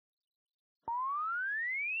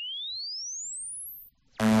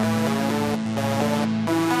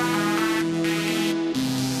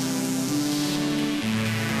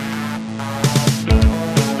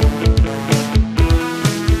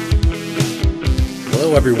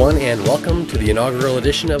Hello, everyone, and welcome to the inaugural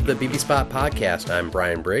edition of the BB Spot Podcast. I'm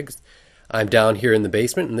Brian Briggs. I'm down here in the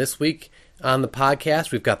basement, and this week on the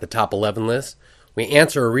podcast, we've got the top 11 list. We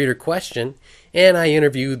answer a reader question, and I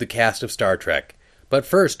interview the cast of Star Trek. But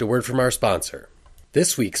first, a word from our sponsor.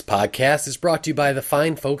 This week's podcast is brought to you by the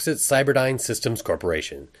fine folks at Cyberdyne Systems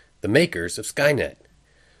Corporation, the makers of Skynet,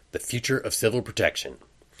 the future of civil protection.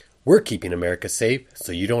 We're keeping America safe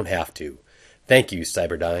so you don't have to. Thank you,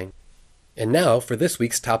 Cyberdyne. And now for this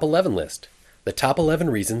week's top 11 list. The top 11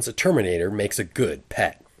 reasons a Terminator makes a good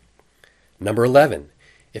pet. Number 11.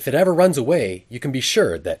 If it ever runs away, you can be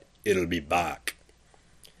sure that it'll be back.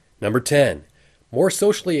 Number 10. More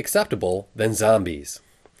socially acceptable than zombies.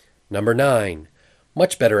 Number 9.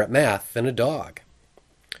 Much better at math than a dog.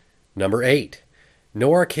 Number 8.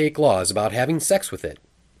 No archaic laws about having sex with it.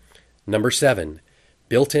 Number 7.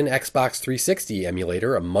 Built-in Xbox 360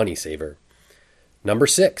 emulator, a money saver. Number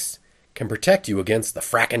 6. Can protect you against the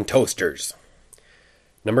frackin' toasters.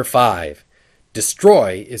 Number 5.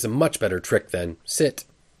 Destroy is a much better trick than sit.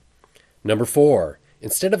 Number 4.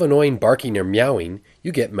 Instead of annoying barking or meowing,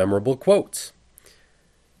 you get memorable quotes.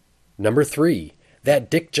 Number 3.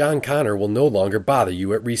 That Dick John Connor will no longer bother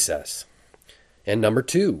you at recess. And number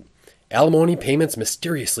 2. Alimony payments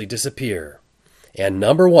mysteriously disappear. And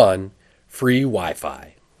number 1. Free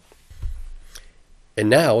Wi-Fi. And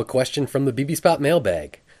now a question from the BB Spot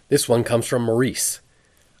mailbag. This one comes from Maurice.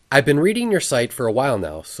 I've been reading your site for a while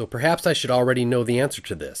now, so perhaps I should already know the answer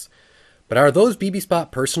to this. But are those BB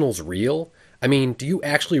Spot personals real? I mean, do you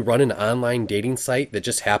actually run an online dating site that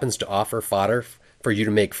just happens to offer fodder for you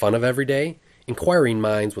to make fun of every day? Inquiring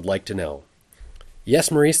minds would like to know.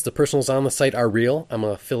 Yes, Maurice, the personals on the site are real. I'm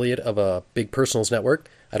an affiliate of a big personals network.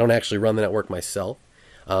 I don't actually run the network myself.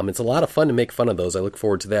 It's a lot of fun to make fun of those. I look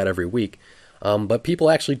forward to that every week. But people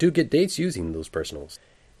actually do get dates using those personals.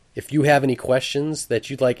 If you have any questions that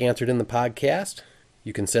you'd like answered in the podcast,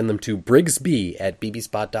 you can send them to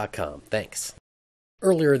briggsb@bbspot.com. Thanks.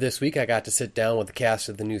 Earlier this week, I got to sit down with the cast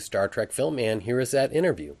of the new Star Trek film, and here is that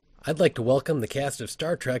interview. I'd like to welcome the cast of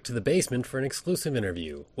Star Trek to the basement for an exclusive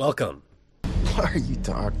interview. Welcome. Why are you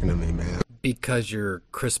talking to me, man? Because you're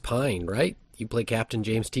Chris Pine, right? You play Captain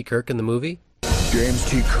James T. Kirk in the movie? James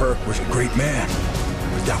T. Kirk was a great man,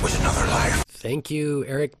 but that was another life. Thank you,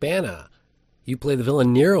 Eric Bana. You play the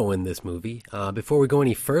villain Nero in this movie. Before we go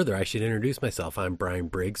any further, I should introduce myself. I'm Brian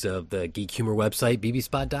Briggs of the geek humor website,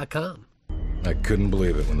 bbspot.com. I couldn't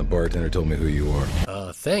believe it when the bartender told me who you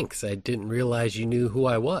are. Thanks. I didn't realize you knew who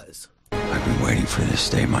I was. I've been waiting for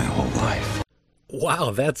this day my whole life.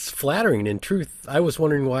 Wow, that's flattering. In truth, I was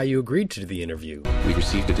wondering why you agreed to do the interview. We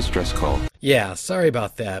received a distress call. Yeah, sorry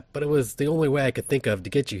about that, but it was the only way I could think of to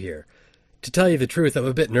get you here. To tell you the truth, I'm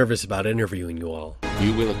a bit nervous about interviewing you all.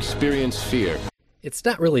 You will experience fear. It's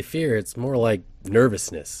not really fear, it's more like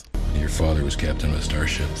nervousness. Your father was captain of a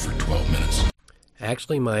starship for 12 minutes.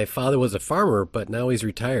 Actually, my father was a farmer, but now he's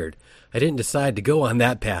retired. I didn't decide to go on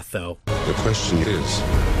that path, though. The question is,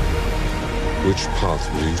 which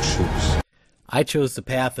path will you choose? I chose the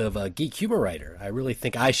path of a geek humor writer. I really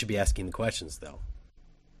think I should be asking the questions, though.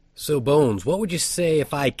 So, Bones, what would you say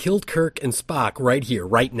if I killed Kirk and Spock right here,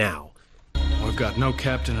 right now? We've got no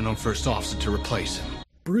captain and no first officer to replace him.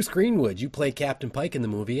 Bruce Greenwood, you play Captain Pike in the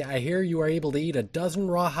movie. I hear you are able to eat a dozen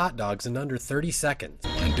raw hot dogs in under 30 seconds.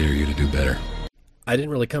 I dare you to do better. I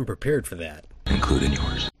didn't really come prepared for that. Including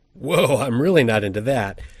yours. Whoa, I'm really not into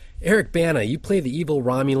that. Eric Bana, you play the evil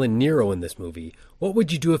Romulan Nero in this movie. What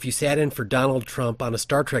would you do if you sat in for Donald Trump on a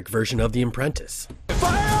Star Trek version of The Apprentice?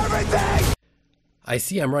 Fire everything! I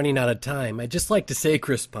see I'm running out of time. I'd just like to say,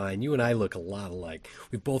 Chris Pine, you and I look a lot alike.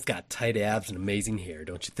 We've both got tight abs and amazing hair,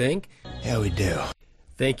 don't you think? Yeah, we do.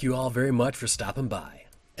 Thank you all very much for stopping by.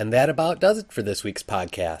 And that about does it for this week's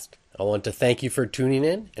podcast. I want to thank you for tuning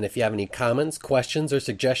in, and if you have any comments, questions, or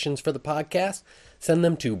suggestions for the podcast, send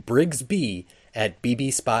them to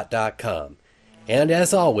briggsb@bbspot.com. And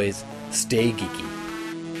as always, stay geeky.